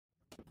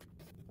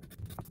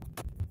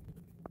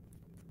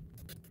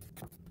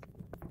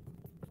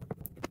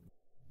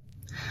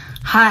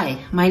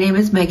Hi, my name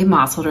is Megan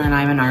Mosholder and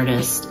I'm an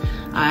artist.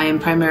 I am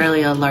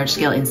primarily a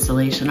large-scale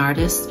installation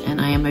artist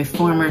and I am a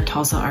former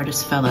Tulsa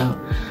Artist Fellow.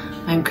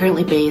 I'm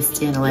currently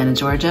based in Atlanta,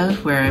 Georgia,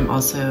 where I'm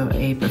also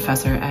a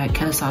professor at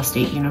Kennesaw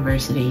State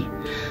University.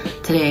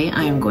 Today,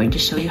 I am going to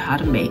show you how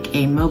to make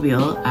a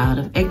mobile out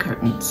of egg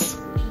cartons.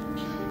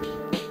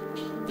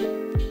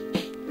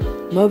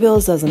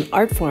 Mobiles as an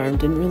art form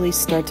didn't really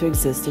start to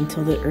exist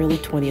until the early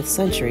 20th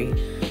century,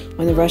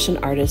 when the Russian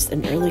artists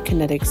and early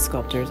kinetic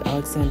sculptors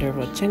Alexander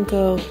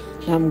Rodchenko,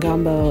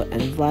 Namgambo,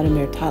 and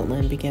Vladimir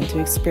Tatlin began to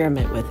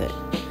experiment with it.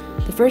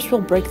 The first real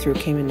breakthrough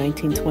came in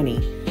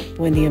 1920,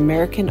 when the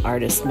American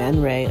artist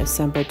Man Ray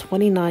assembled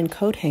 29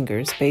 coat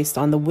hangers based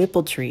on the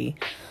whipple tree,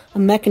 a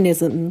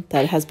mechanism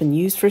that has been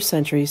used for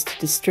centuries to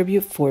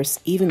distribute force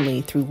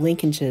evenly through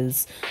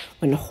linkages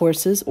when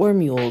horses or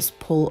mules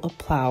pull a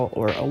plow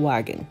or a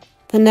wagon.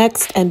 The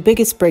next and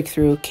biggest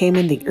breakthrough came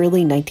in the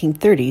early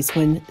 1930s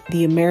when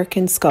the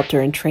American sculptor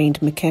and trained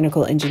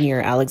mechanical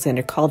engineer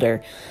Alexander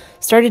Calder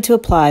started to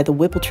apply the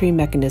whippletree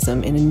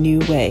mechanism in a new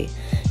way.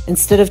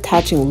 Instead of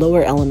attaching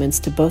lower elements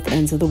to both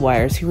ends of the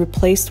wires, he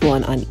replaced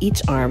one on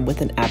each arm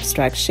with an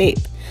abstract shape.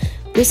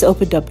 This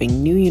opened up a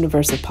new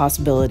universe of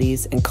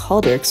possibilities, and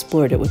Calder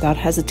explored it without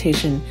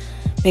hesitation,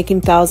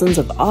 making thousands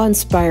of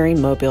awe-inspiring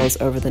mobiles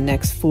over the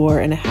next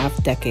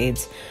 4.5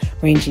 decades,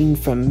 ranging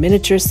from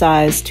miniature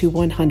size to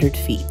 100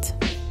 feet.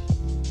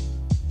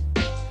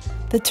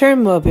 The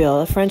term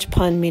mobile, a French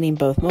pun meaning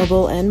both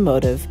mobile and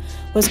motive,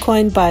 was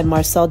coined by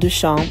Marcel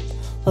Duchamp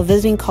while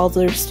visiting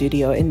Calder's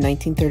studio in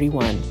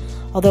 1931,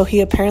 although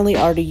he apparently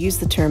already used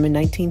the term in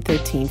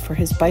 1913 for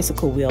his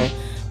bicycle wheel,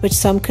 which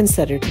some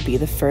consider to be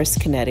the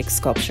first kinetic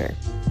sculpture.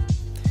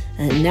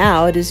 And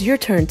now it is your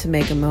turn to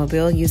make a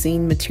mobile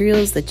using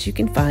materials that you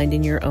can find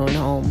in your own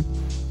home.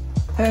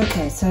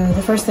 Okay, so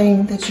the first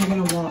thing that you're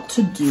going to want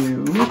to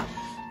do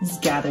is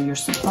gather your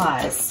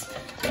supplies.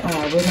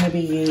 We're going to be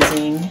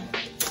using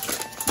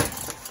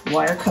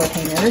wire coat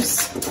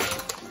hangers,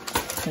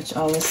 which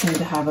always seem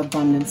to have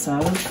abundance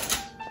of.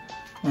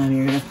 You're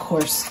going to, of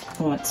course,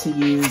 want to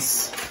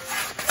use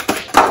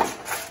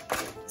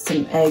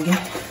some egg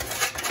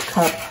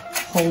cup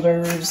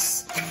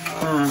holders.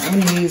 I'm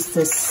going to use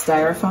this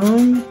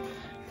styrofoam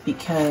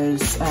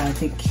because I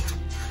think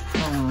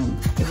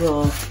it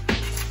will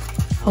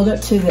hold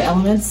up to the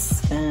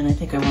elements, and I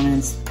think I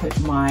want to put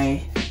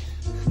my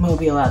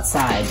mobile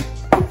outside.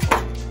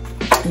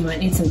 You might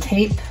need some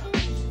tape.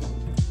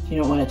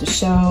 You don't want it to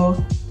show.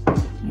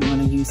 You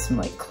want to use some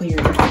like clear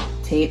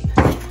tape.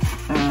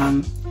 You're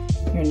going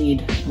to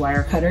need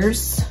wire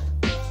cutters.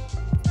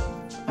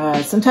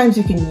 Sometimes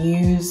you can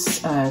use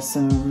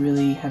some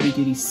really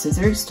heavy-duty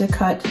scissors to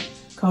cut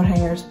coat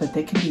hangers, but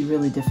they can be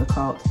really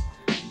difficult.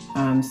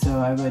 So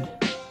I would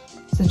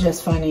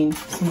suggest finding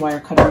some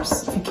wire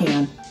cutters if you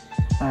can.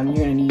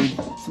 You're going to need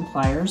some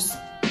pliers,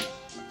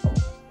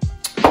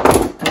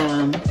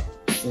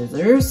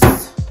 scissors,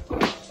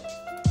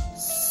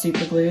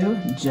 super glue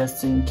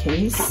just in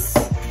case.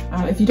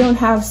 If you don't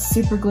have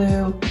super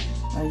glue,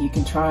 you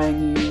can try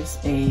and use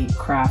a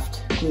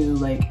craft glue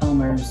like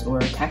Elmer's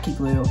or tacky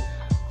glue.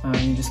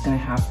 You're just going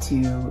to have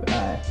to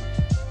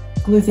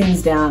glue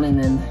things down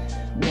and then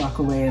walk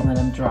away and let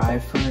them dry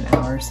for an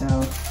hour or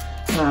so.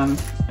 I'm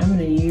going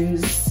to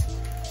use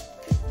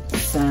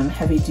some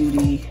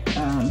heavy-duty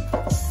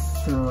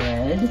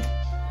thread.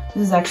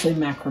 This is actually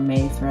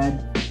macrame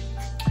thread.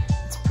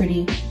 It's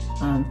pretty,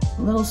 a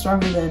little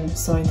stronger than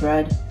sewing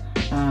thread.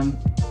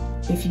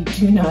 If you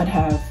do not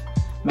have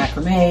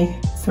macrame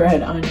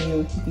thread on you,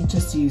 you can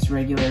just use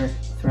regular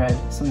thread,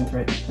 sewing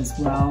thread as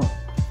well.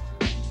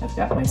 I've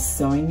got my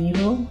sewing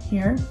needle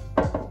here.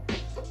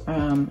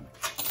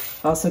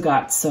 Also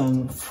got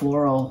some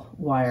floral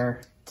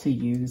wire to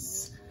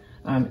use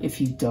if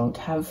you don't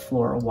have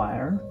floral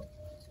wire.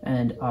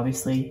 And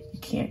obviously you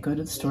can't go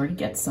to the store to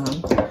get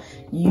some.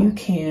 You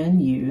can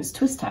use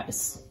twist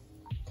ties.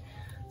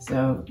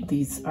 So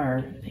these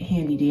are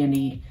handy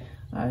dandy,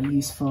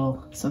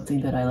 useful,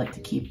 something that I like to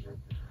keep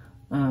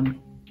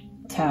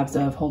tabs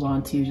of, hold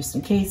on to just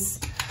in case.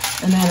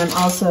 And then I'm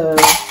also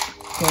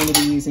going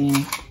to be using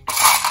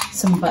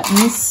some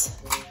buttons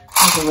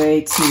as a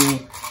way to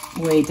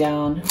weigh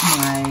down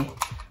my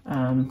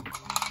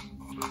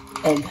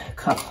egg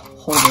cup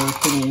holder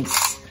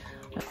thingies.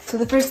 So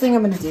the first thing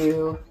I'm going to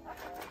do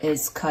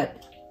is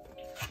cut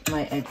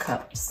my egg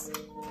cups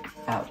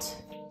out.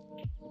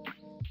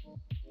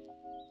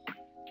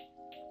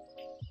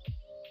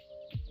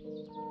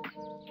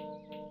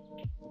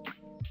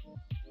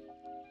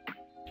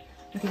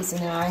 Okay, so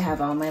now I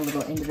have all my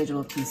little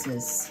individual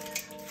pieces.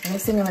 The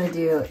next thing I'm going to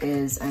do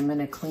is I'm going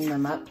to clean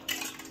them up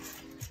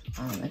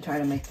and try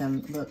to make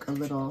them look a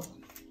little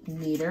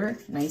neater,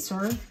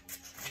 nicer.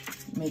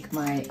 Make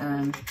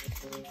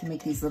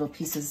these little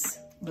pieces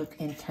look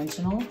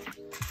intentional.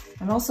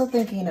 I'm also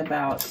thinking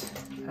about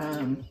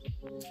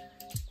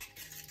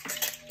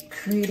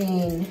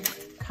creating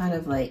kind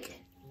of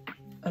like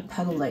a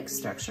petal-like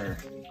structure.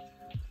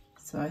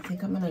 So I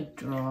think I'm gonna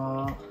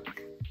draw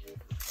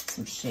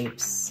some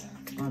shapes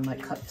on my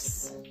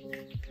cups.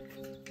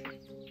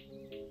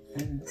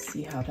 and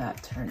see how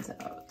that turns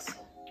out.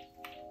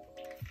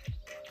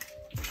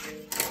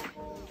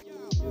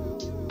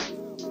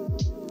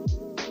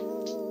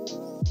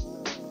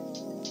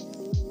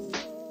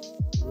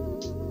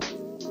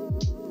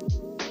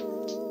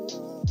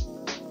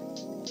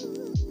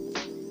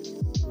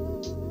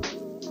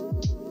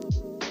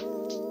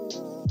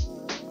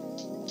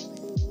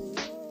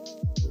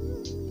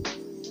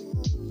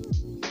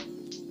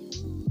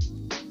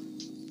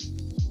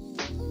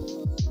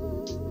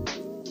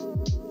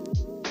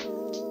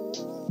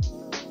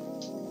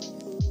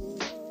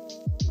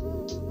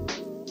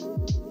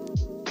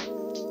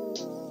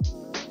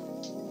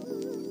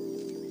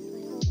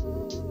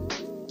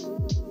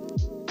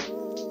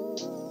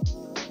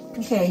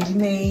 Okay, you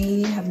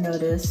may have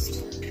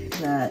noticed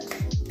that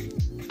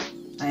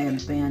I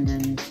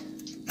abandoned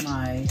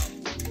my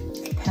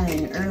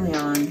penning early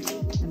on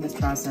in this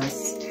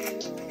process.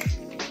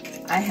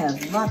 I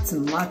have lots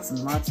and lots and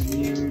lots of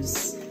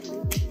years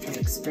of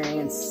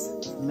experience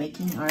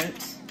making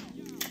art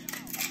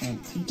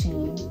and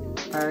teaching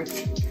art.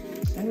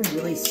 I have a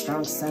really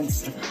strong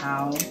sense of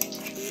how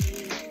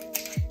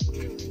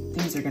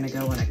things are going to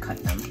go when I cut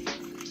them,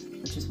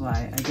 which is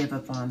why I give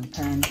up on the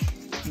pen.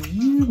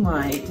 You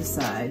might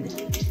decide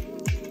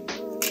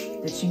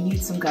that you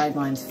need some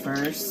guidelines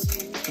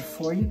first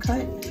before you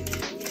cut,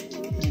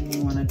 and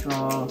you want to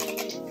draw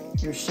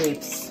your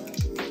shapes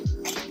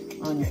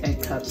on your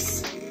egg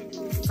cups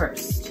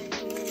first.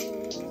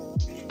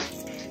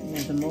 You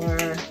know, the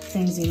more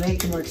things you make,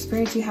 the more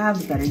experience you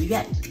have, the better you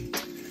get.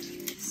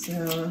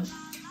 So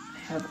I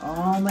have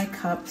all my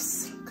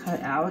cups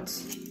cut out,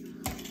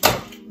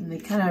 and they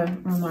kind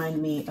of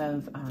remind me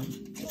of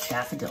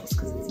daffodils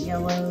because it's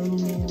yellow.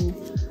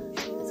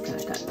 It's kind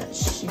of got that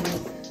shape.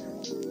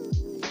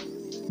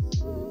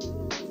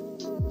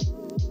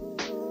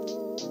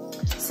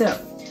 So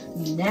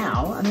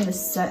now I'm going to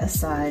set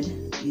aside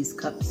these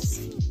cups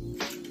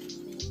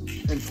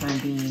for the time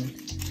being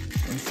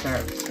and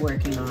start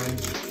working on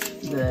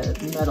the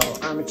metal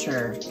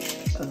armature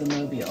of the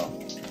mobile.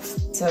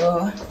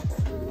 So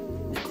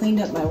I've cleaned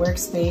up my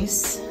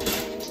workspace.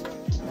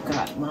 I've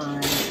got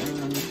my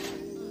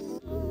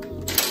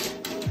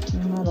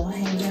metal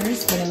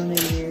hangers that I'm going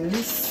to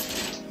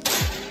use,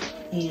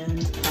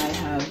 and I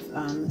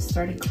have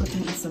started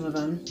clipping some of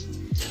them.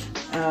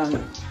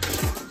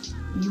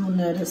 You will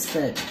notice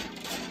that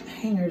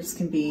hangers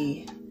can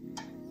be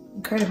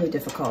incredibly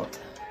difficult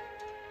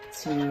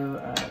to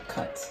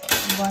cut.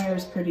 The wire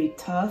is pretty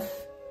tough,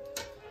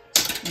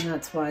 and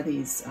that's why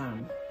these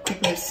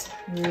clippers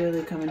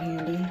really come in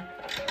handy.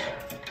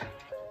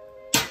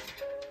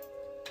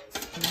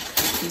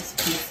 Cut these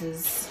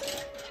pieces.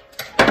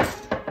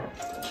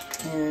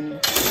 And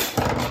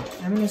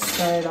I'm going to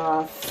start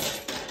off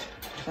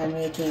by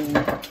making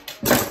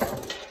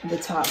the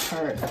top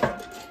part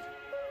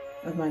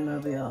of my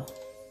mobile.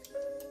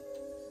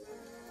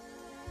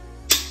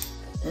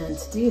 And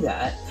to do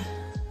that,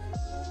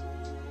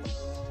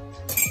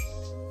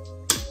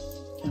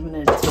 I'm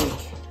going to take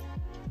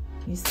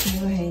these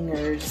two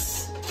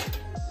hangers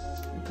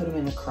and put them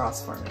in a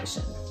cross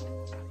formation.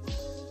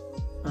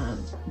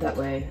 That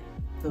way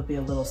they'll be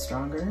a little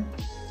stronger.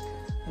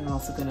 I'm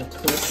also going to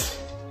twist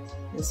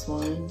this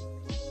one.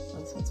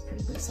 This one's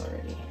pretty loose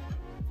already.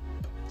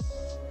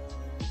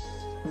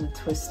 I'm going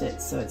to twist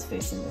it so it's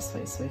facing this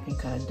way so we can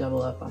kind of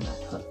double up on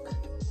that hook.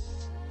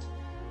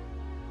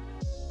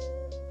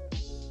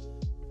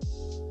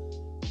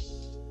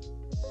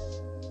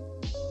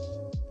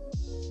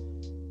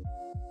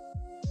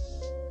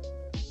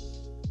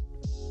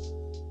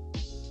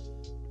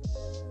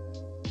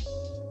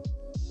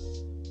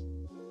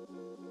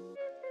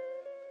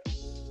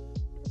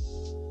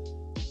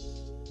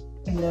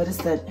 I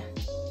noticed that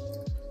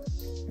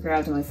I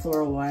grabbed my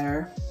floral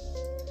wire.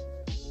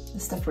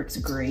 This stuff works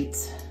great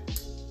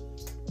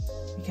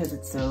because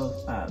it's so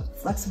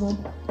flexible.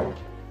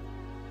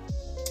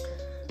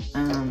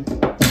 And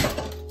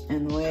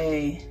the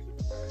way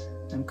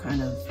I'm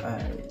kind of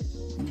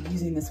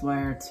using this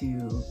wire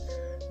to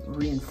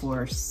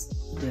reinforce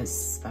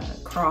this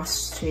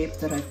cross shape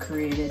that I've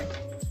created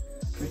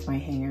with my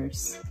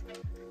hangers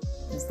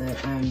is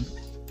that I'm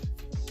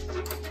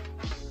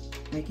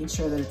making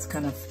sure that it's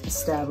kind of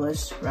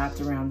established,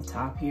 wrapped around the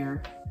top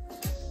here,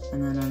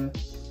 and then I'm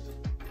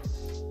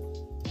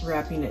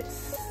wrapping it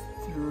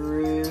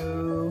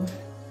through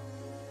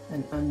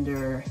and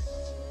under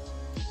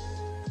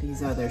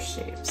these other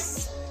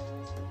shapes,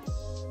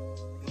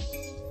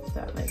 if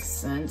that makes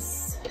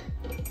sense.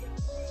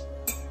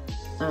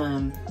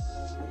 Now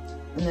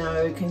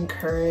I would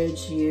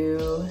encourage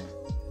you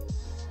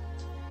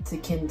to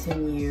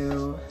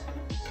continue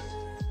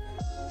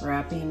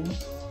wrapping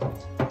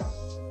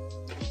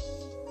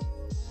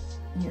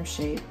your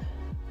shape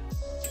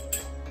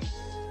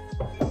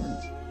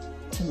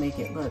to make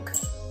it look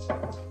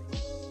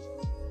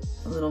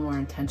a little more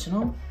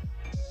intentional.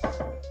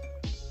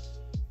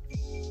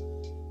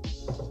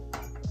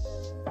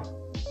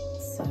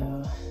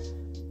 So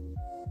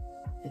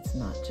it's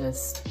not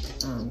just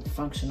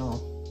functional,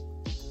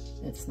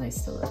 it's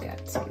nice to look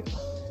at too.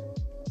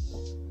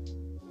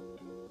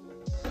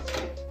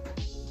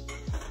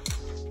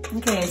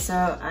 Okay,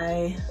 so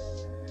I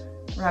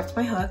wrapped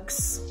my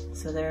hooks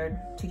so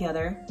they're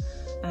together.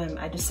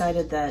 I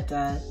decided that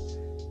the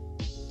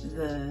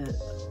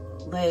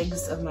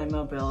legs of my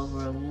mobile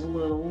were a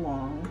little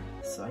long,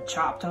 so I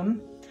chopped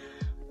them.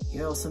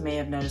 You also may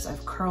have noticed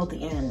I've curled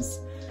the ends.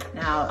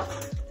 Now,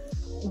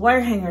 wire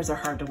hangers are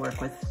hard to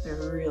work with.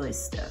 They're really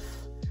stiff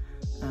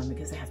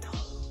because they have to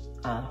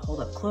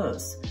hold up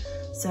clothes.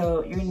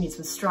 So you're gonna need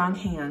some strong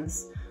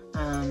hands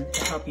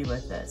to help you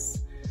with this.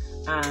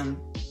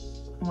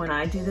 When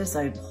I do this,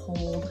 I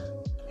hold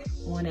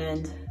one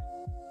end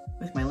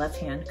with my left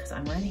hand because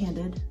I'm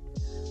right-handed.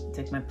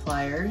 Take my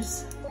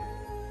pliers,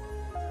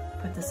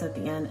 put this at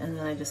the end, and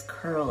then I just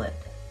curl it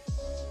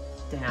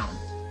down.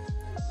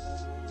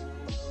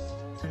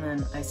 And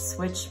then I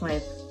switch my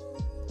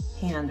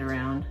hand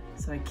around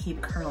so I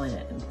keep curling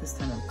it, and this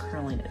time I'm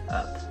curling it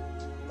up.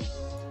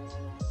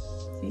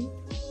 See?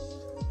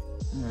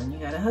 And then you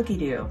got a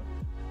hooky-doo.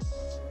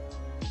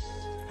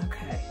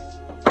 Okay.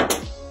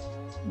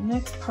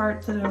 Next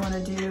part that I want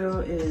to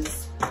do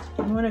is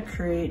I want to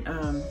create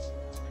a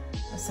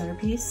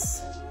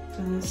centerpiece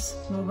for this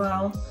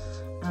mobile.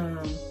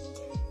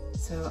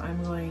 So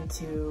I'm going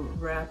to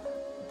wrap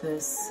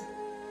this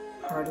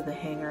part of the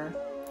hanger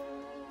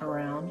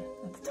around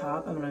at the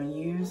top. I'm going to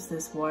use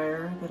this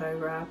wire that I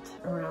wrapped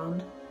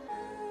around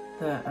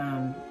the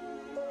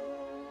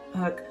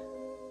hook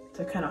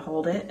to kind of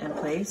hold it in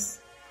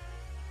place.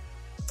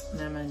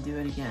 And I'm going to do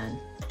it again.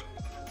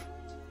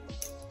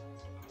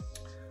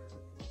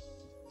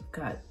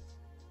 Got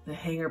the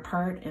hanger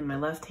part in my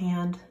left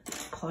hand,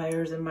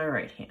 pliers in my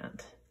right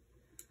hand.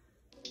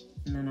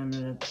 And then I'm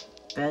going to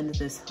bend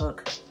this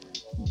hook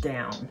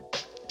down.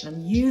 And I'm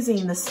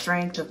using the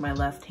strength of my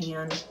left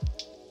hand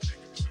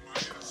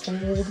to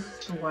hold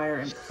the wire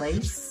in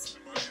place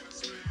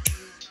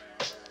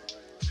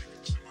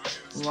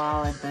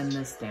while I bend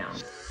this down.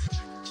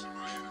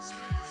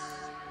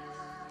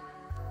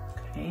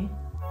 Okay.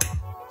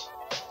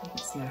 You can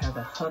see I have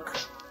the hook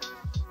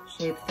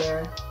shape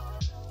there.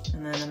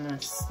 And then I'm going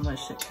to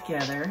smush it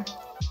together.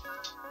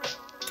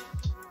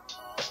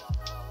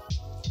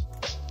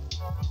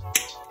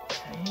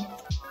 Okay.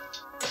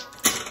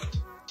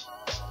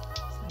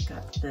 So I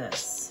got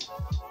this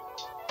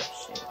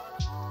shape.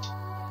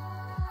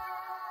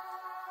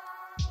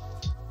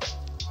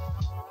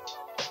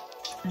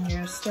 And you're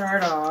going to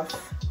start off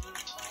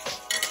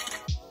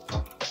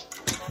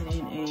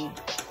getting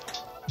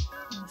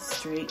a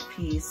straight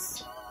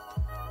piece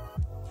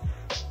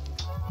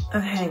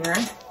of hanger.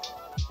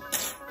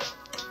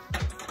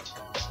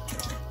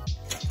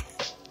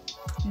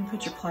 You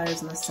put your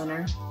pliers in the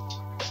center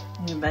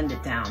and you bend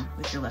it down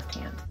with your left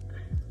hand.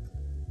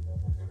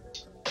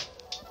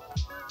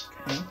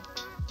 Okay.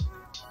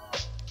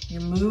 You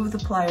move the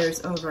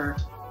pliers over.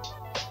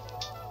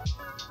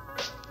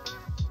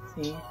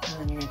 See? And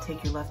then you're going to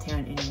take your left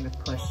hand and you're going to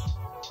push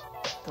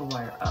the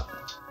wire up.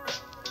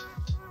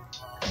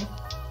 Okay.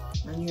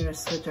 Then you're going to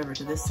switch over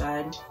to this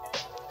side.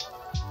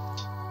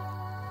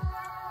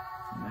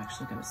 I'm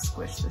actually going to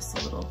squish this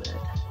a little bit.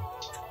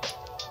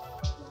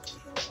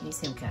 You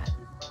see him, cat.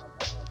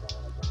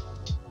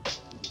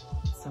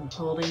 So I'm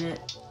holding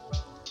it,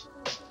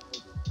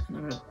 and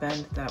I'm going to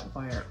bend that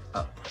wire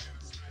up.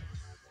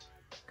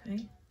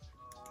 Okay?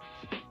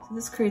 So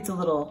this creates a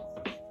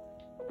little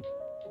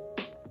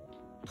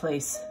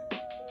place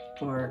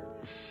for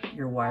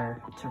your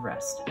wire to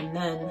rest. And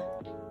then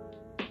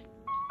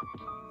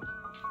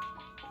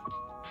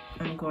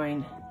I'm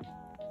going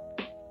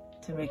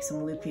to make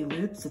some loopy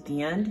loops at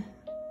the end.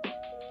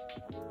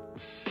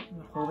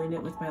 I'm holding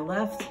it with my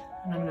left,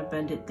 and I'm going to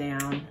bend it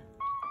down.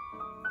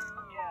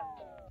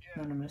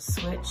 And I'm going to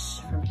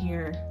switch from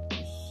here to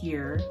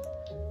here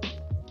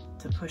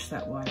to push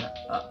that wire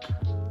up.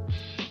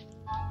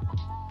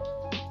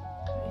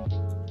 Okay.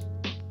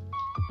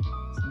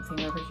 Same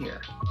thing over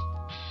here.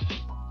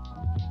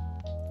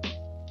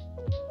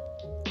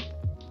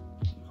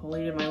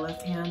 Holding it in my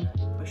left hand,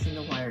 pushing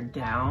the wire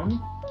down.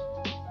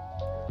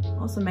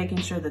 Also making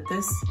sure that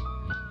this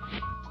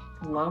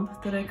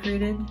lump that I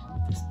created,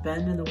 this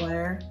bend in the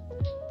wire,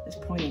 is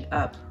pointing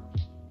up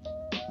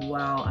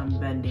while I'm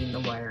bending the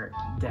wire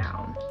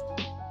down.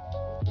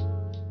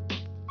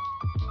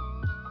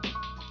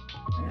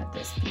 I got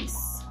this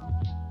piece.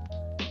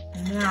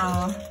 And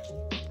now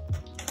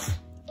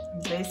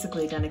I'm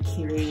basically going to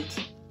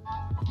create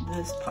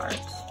this part.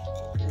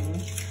 Okay?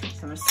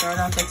 So I'm going to start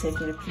off by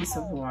taking a piece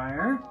of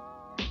wire.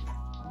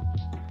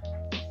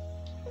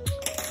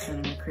 And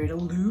I'm going to create a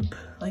loop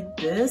like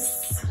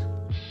this.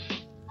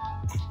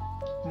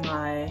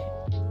 My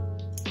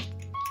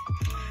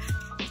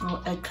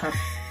little egg cup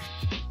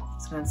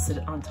is going to sit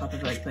on top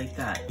of it like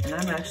that. And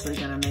I'm actually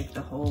going to make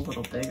the hole a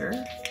little bigger,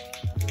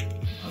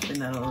 hoping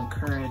that will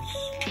encourage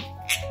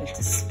it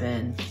to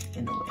spin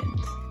in the wind.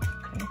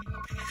 Okay.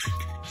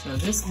 So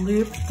this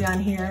loop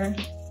down here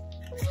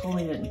is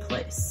holding it in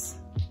place.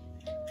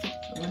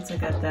 So once I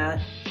got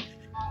that,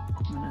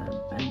 I'm going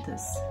to bend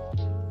this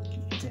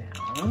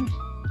down.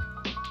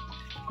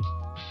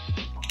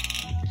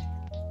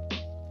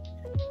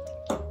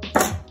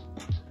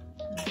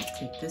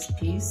 Take this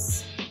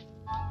piece,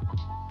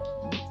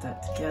 put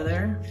that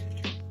together.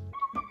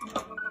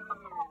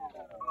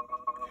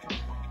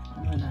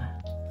 I'm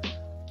gonna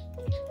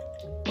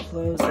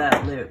close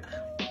that loop.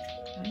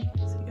 Okay,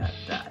 so you got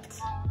that.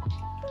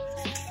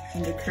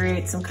 And to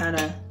create some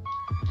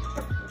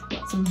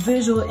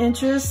visual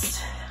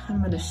interest,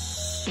 I'm gonna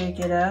shake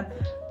it up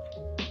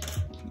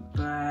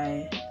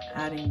by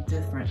adding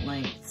different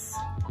lengths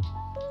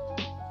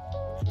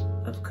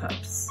of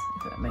cups,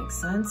 if that makes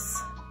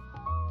sense.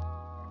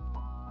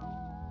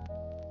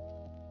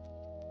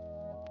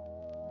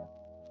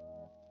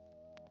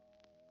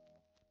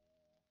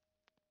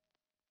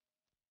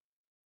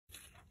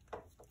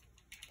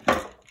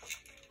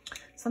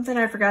 Something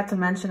I forgot to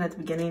mention at the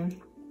beginning,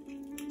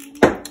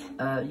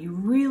 you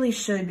really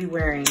should be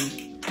wearing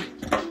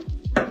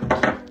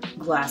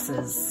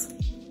glasses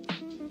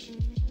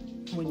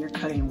when you're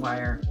cutting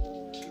wire,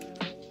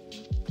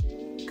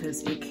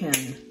 because it can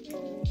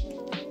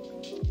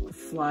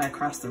fly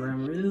across the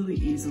room really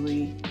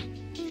easily.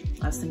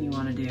 Last thing you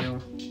want to do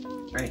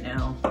right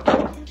now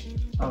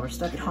while we're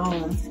stuck at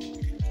home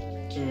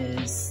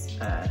is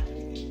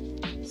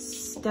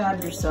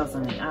stab yourself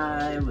in the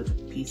eye with a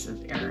piece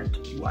of errant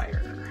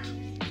wire.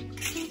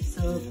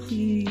 So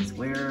please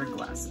wear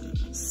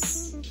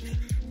glasses.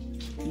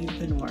 You've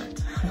been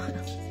warned.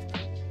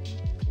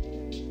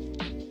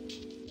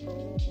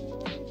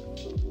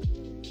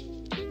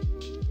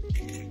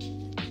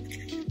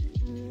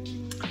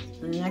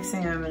 The next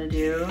thing I'm gonna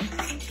do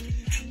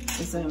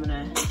is I'm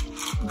gonna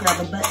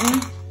grab a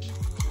button.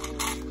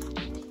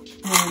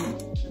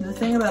 And the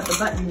thing about the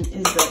button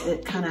is that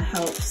it kind of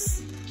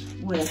helps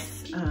with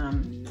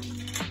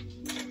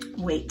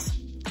weight.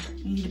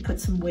 You need to put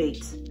some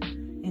weight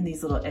in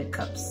these little egg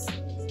cups,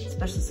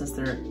 especially since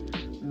they're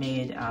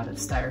made out of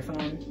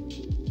styrofoam.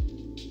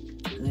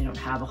 They don't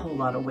have a whole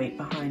lot of weight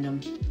behind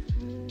them.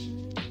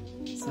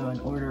 So in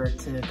order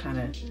to kind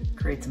of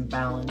create some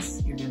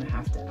balance, you're gonna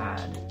have to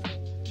add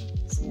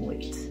some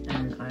weight.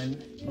 And I'm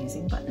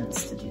using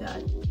buttons to do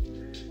that.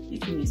 You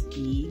can use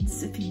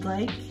beads if you'd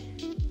like.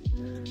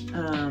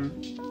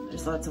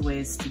 There's lots of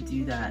ways to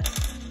do that.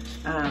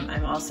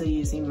 I'm also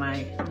using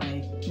my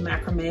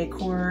macrame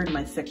cord,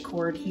 my thick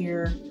cord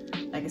here.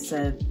 Like I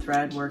said,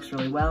 thread works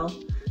really well.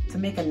 To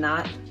make a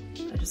knot,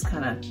 I just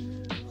kind of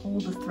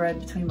hold the thread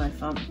between my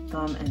thumb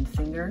and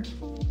finger,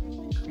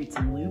 create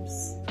some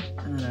loops,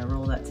 and then I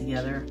roll that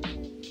together.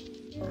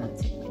 And I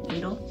take my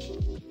needle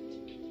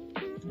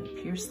and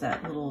I pierce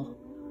that little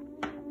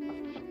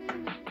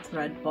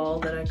thread ball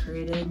that I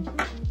created.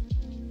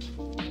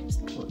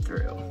 Just pull it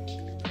through.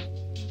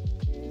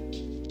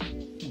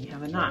 And you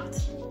have a knot.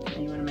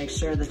 And you want to make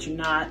sure that your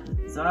knot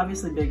is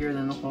obviously bigger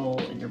than the hole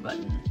in your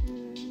button.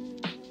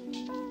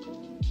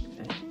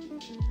 Okay.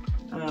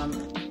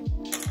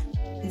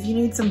 If you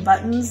need some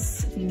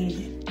buttons, if you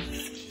need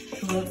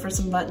to look for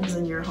some buttons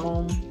in your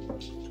home,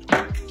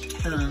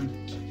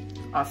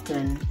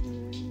 often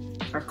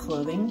our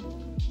clothing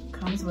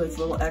comes with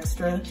little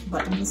extra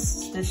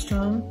buttons stitched to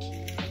them,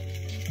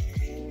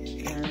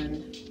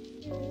 and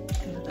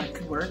that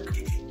could work.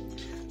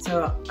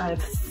 So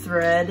I've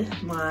thread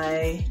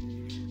my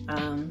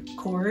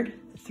cord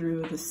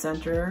through the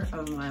center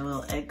of my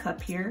little egg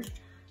cup here.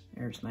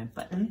 There's my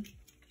button.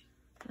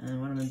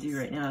 And what I'm gonna do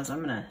right now is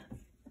I'm gonna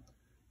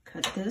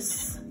cut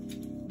this.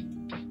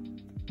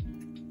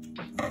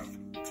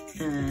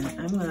 And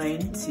I'm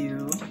going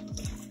to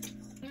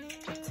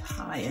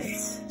tie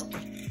it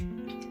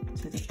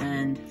to the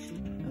end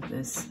of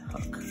this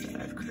hook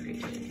that I've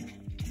created.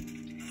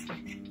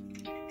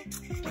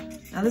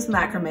 Now this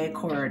macrame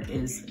cord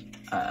is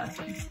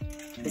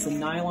a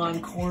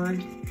nylon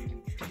cord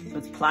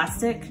with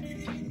plastic.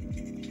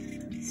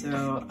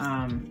 So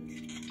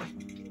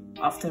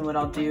often what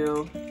I'll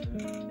do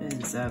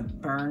is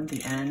burn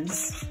the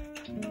ends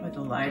with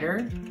a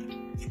lighter.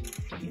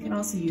 You can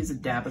also use a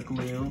dab of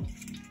glue.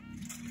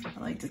 I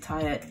like to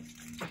tie it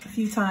a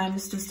few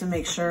times just to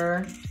make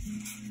sure.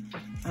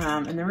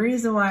 And the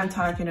reason why I'm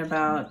talking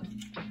about,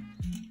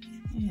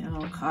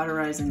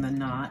 cauterizing the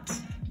knot,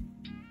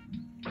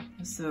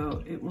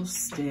 so it will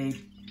stay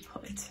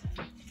put.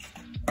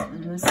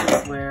 And this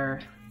is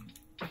where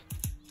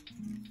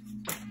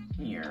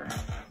your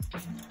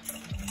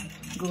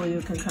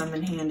glue can come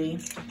in handy.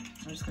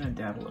 I'm just gonna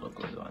dab a little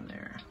glue on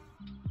there.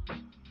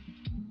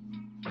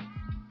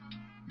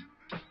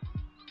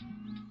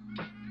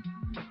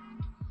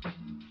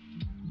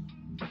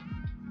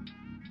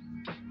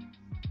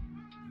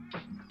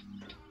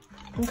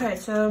 Okay,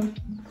 so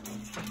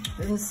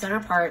this is the center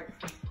part.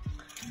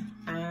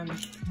 I'm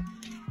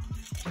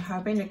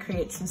hoping to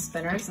create some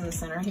spinners in the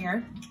center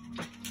here.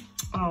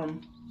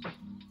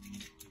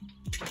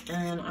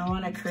 And I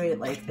want to create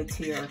like a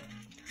tier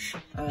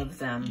of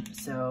them.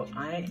 So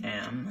I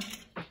am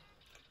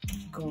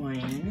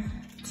going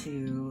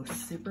to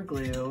super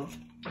glue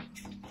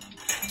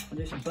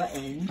this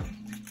button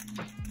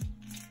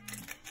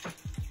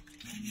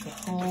to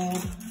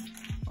hold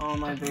all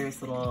my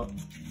various little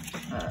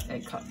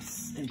egg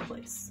cups in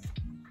place.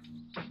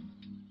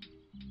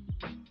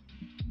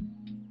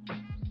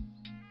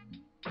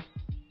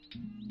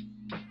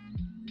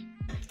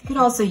 could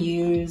also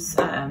use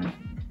a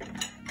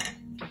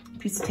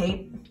piece of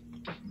tape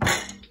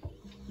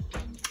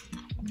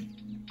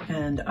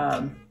and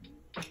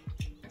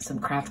some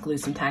craft glue,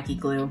 some tacky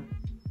glue,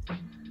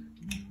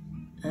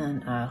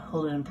 and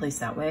hold it in place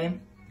that way.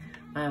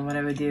 What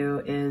I would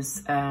do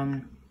is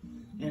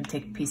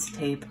take a piece of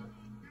tape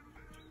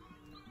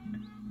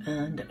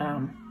and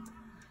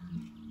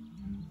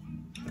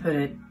put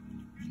it,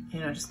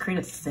 just create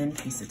a thin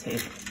piece of tape.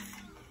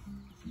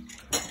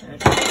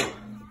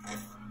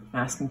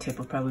 Masking tape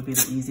will probably be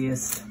the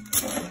easiest.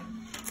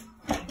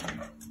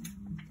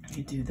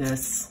 You do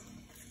this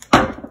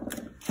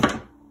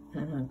and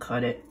then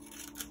cut it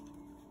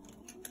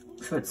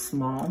so it's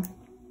small.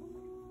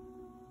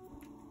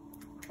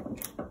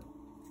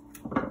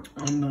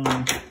 And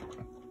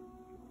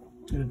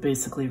you would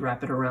basically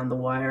wrap it around the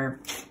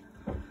wire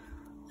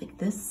like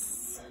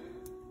this.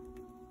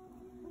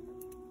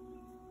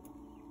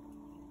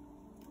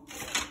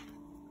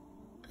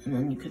 And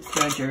then you could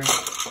thread your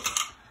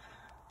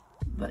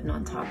button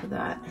on top of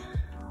that.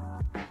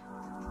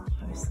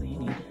 Obviously you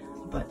need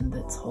a button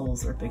that's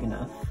holes are big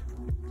enough.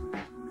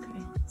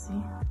 Okay, see?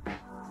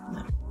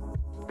 No.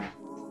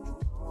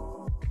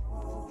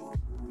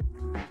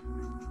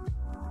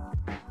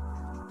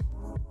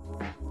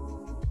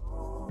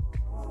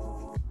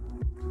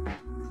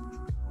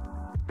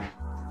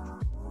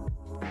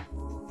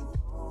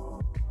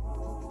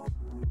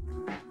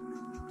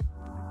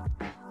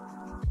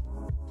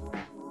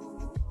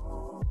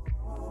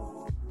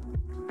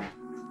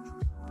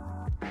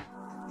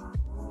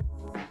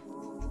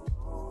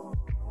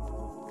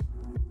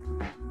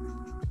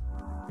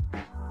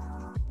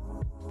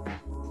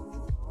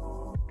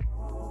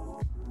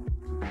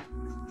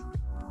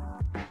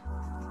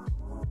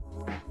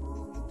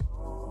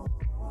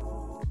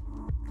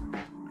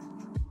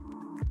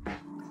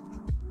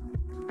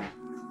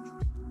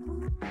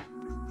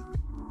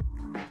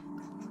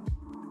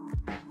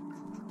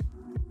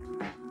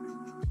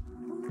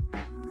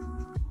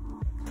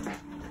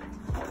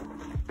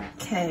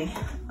 Okay,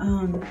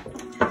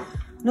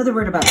 another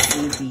word about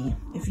safety.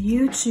 If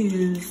you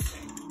choose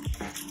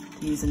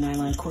to use a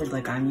nylon cord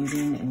like I'm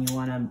using and you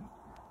want to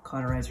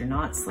cauterize your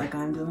knots like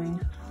I'm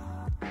doing,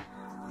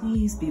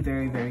 please be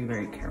very, very,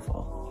 very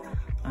careful.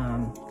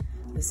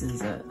 This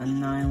is a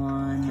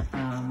nylon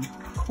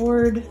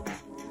cord.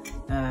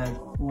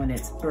 When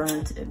it's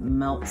burnt, it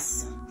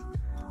melts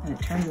and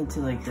it turns into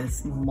like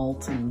this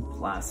molten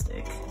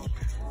plastic.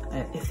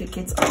 If it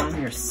gets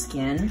on your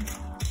skin,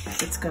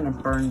 it's gonna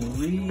burn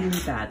really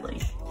badly,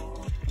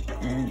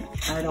 and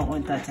I don't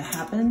want that to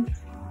happen.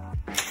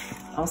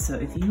 Also,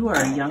 if you are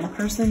a young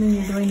person and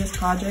you're doing this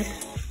project,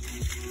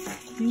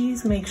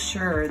 please make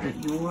sure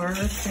that your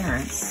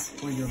parents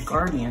or your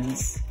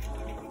guardians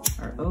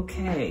are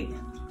okay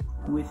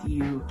with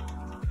you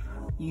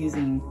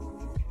using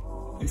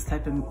this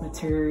type of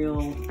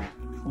material,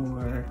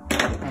 or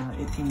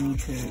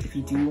if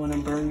you do want to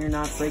burn your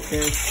knots like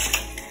this,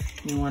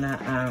 you want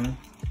to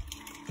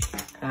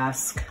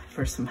ask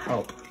for some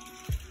help.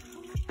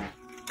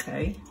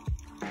 Okay,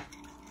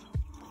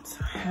 so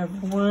I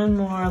have one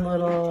more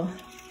little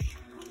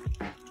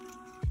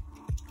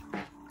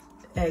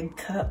egg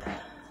cup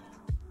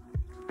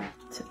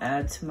to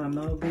add to my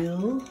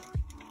mobile.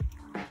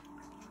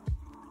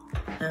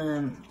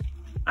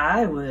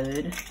 I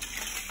would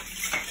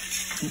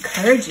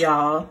encourage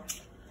y'all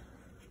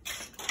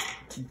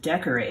to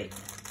decorate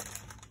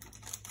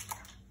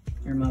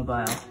your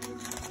mobile.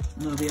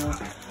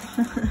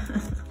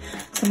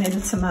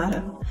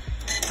 Tomato.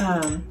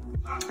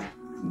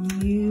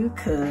 You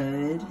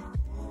could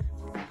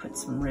put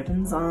some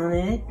ribbons on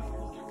it.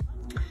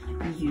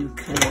 You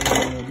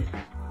could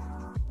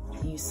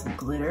use some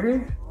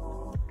glitter.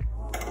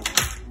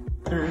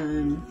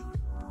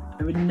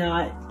 I would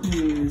not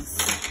use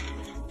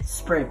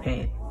spray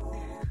paint.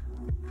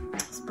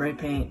 Spray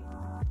paint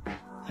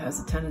has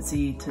a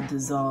tendency to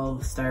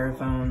dissolve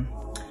styrofoam.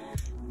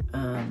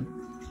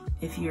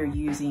 If you're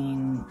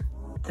using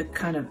the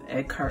kind of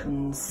egg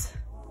cartons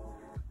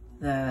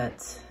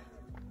that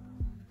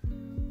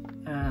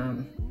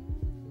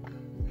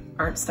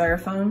aren't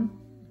styrofoam,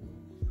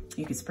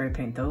 you could spray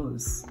paint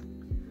those.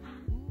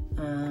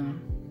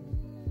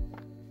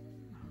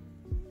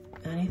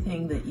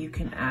 Anything that you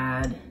can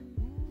add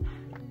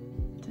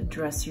to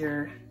dress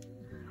your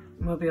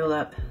mobile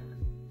up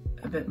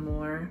a bit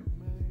more,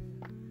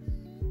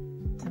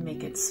 to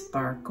make it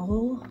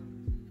sparkle.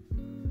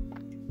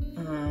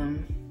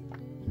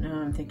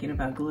 Now I'm thinking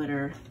about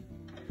glitter.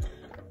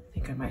 I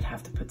think I might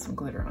have to put some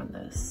glitter on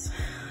this.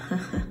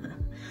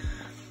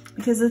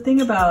 Because the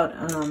thing about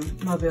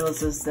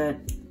mobiles is that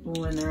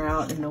when they're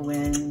out in the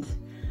wind,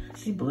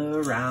 they blow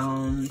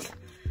around,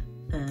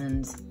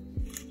 and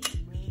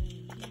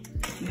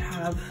if you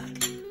have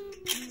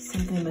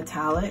something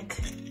metallic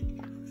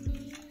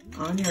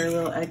on your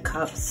little egg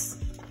cups,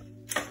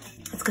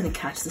 it's gonna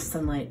catch the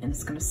sunlight and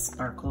it's gonna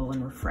sparkle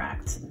and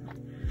refract.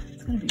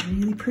 It's gonna be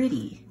really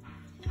pretty,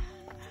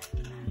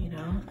 you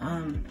know?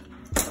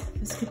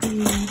 This could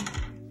be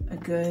a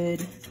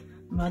good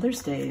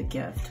Mother's Day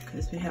gift,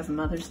 because we have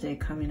Mother's Day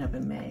coming up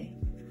in May.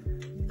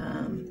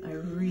 I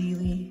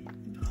really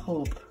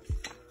hope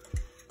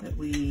that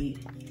we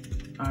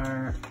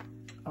are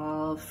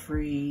all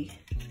free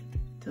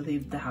to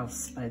leave the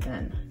house by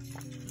then.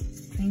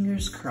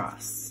 Fingers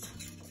crossed.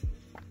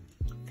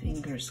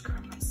 Fingers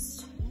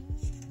crossed.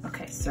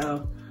 Okay,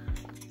 so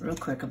real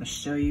quick, I'm gonna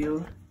show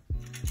you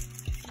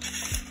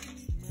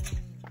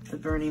the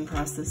burning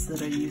process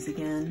that I use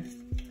again.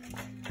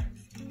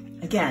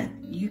 Again,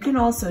 you can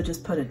also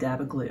just put a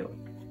dab of glue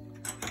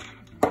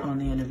on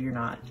the end of your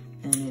knot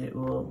and it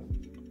will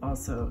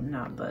also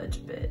not budge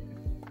a bit.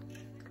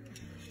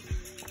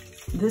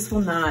 This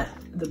will not,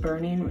 the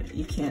burning,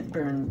 you can't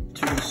burn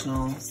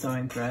traditional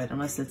sewing thread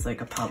unless it's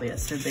like a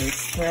polyester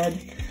based thread.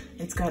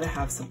 It's gotta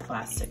have some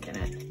plastic in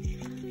it.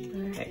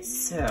 Okay,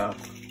 so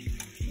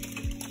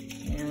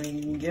here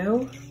we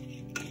go.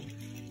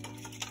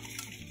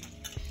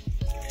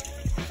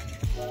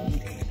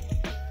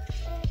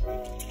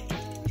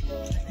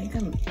 I think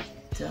I'm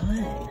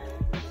done.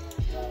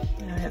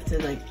 Now I have to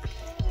like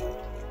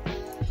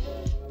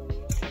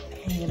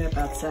hang it up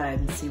outside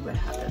and see what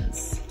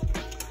happens.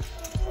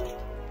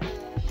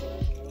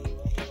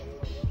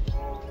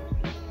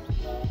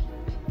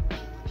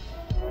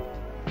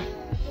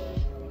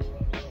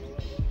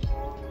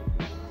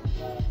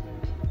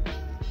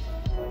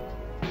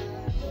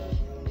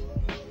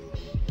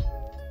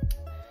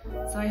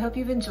 So I hope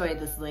you've enjoyed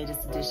this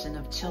latest edition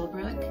of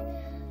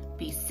Chillbrook.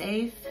 Be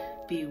safe,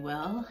 be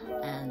well,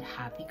 and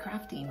happy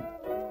crafting.